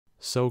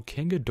So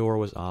King Ghidorah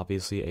was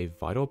obviously a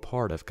vital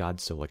part of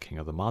Godzilla King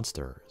of the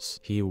Monsters.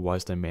 He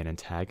was the main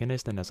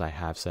antagonist, and as I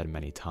have said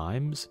many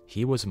times,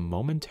 he was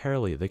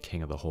momentarily the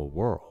king of the whole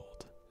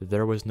world.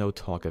 There was no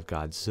talk of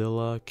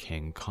Godzilla,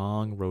 King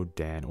Kong,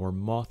 Rodan, or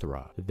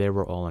Mothra. They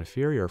were all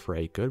inferior for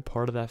a good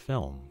part of that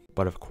film.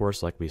 But of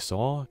course, like we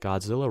saw,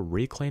 Godzilla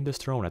reclaimed his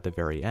throne at the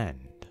very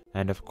end.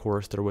 And of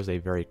course, there was a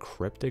very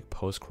cryptic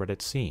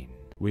post-credit scene.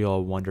 We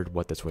all wondered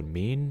what this would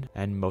mean,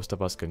 and most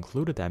of us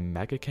concluded that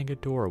Mecha King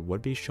Ghidorah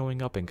would be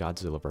showing up in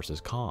Godzilla vs.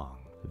 Kong.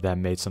 That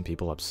made some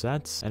people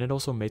upset, and it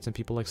also made some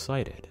people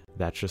excited.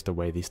 That's just the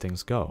way these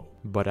things go.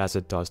 But as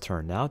it does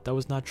turn out, that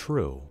was not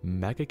true.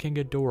 Mecha King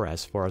Ghidorah,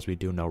 as far as we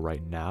do know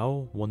right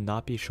now, will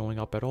not be showing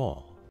up at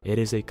all. It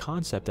is a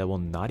concept that will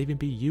not even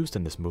be used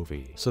in this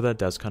movie, so that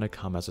does kind of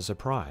come as a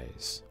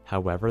surprise.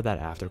 However, that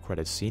after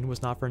credits scene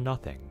was not for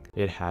nothing.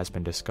 It has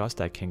been discussed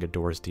that King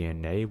Ghidorah's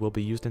DNA will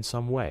be used in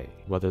some way.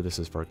 Whether this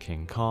is for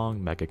King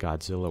Kong,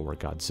 Mechagodzilla, or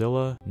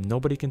Godzilla,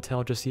 nobody can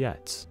tell just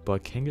yet.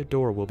 But King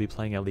Ghidorah will be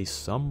playing at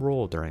least some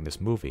role during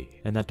this movie,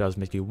 and that does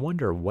make you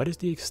wonder what is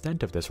the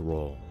extent of this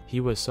role.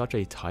 He was such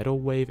a tidal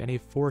wave and a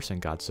force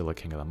in Godzilla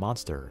King of the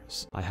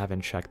Monsters. I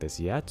haven't checked this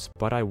yet,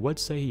 but I would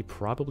say he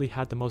probably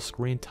had the most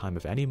screen time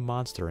of any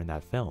monster in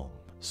that film.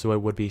 So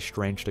it would be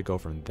strange to go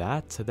from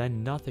that to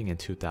then nothing in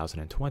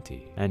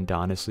 2020. And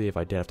honestly, if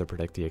I did have to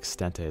predict the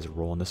extent of his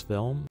role in this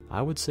film,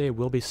 I would say it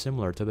will be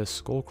similar to the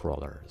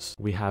Skullcrawlers.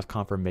 We have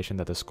confirmation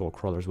that the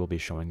Skullcrawlers will be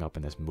showing up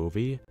in this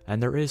movie,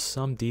 and there is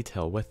some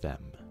detail with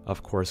them.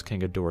 Of course,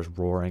 King Ghidorah's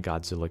roar and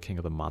Godzilla King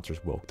of the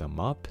Monsters woke them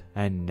up,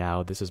 and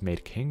now this has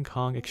made King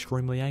Kong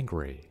extremely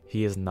angry.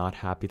 He is not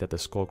happy that the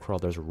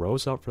Skullcrawlers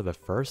rose up for the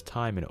first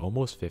time in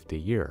almost 50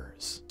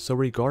 years. So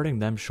regarding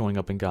them showing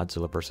up in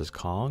Godzilla vs.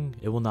 Kong,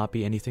 it will not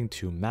be anything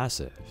too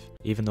massive.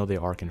 Even though they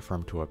are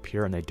confirmed to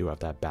appear and they do have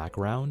that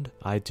background,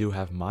 I do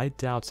have my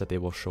doubts that they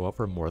will show up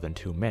for more than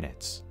 2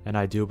 minutes. And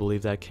I do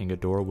believe that King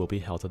Ghidorah will be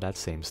held to that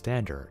same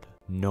standard.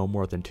 No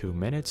more than 2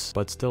 minutes,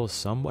 but still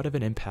somewhat of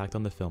an impact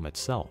on the film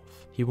itself.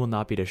 He will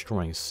not be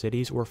destroying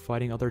cities or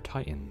fighting other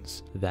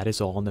titans. That is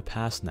all in the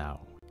past now.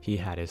 He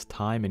had his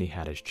time and he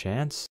had his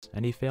chance,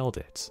 and he failed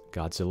it.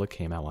 Godzilla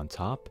came out on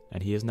top,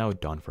 and he is now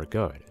done for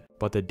good.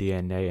 But the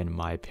DNA, in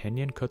my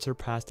opinion, could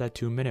surpass that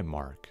 2-minute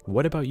mark.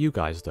 What about you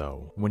guys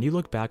though? When you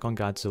look back on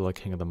Godzilla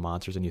King of the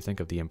Monsters and you think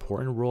of the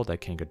important role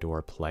that King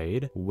Ghidorah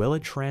played, will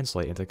it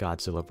translate into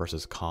Godzilla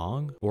vs.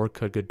 Kong? Or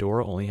could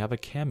Ghidorah only have a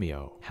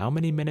cameo? How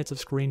many minutes of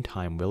screen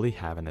time will he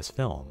have in this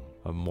film?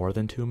 Of more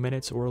than 2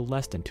 minutes or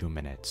less than 2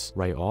 minutes?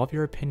 Write all of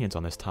your opinions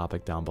on this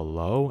topic down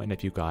below, and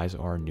if you guys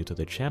are new to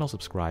the channel,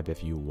 subscribe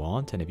if you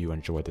want, and if you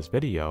enjoyed this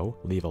video,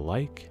 leave a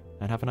like,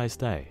 and have a nice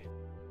day.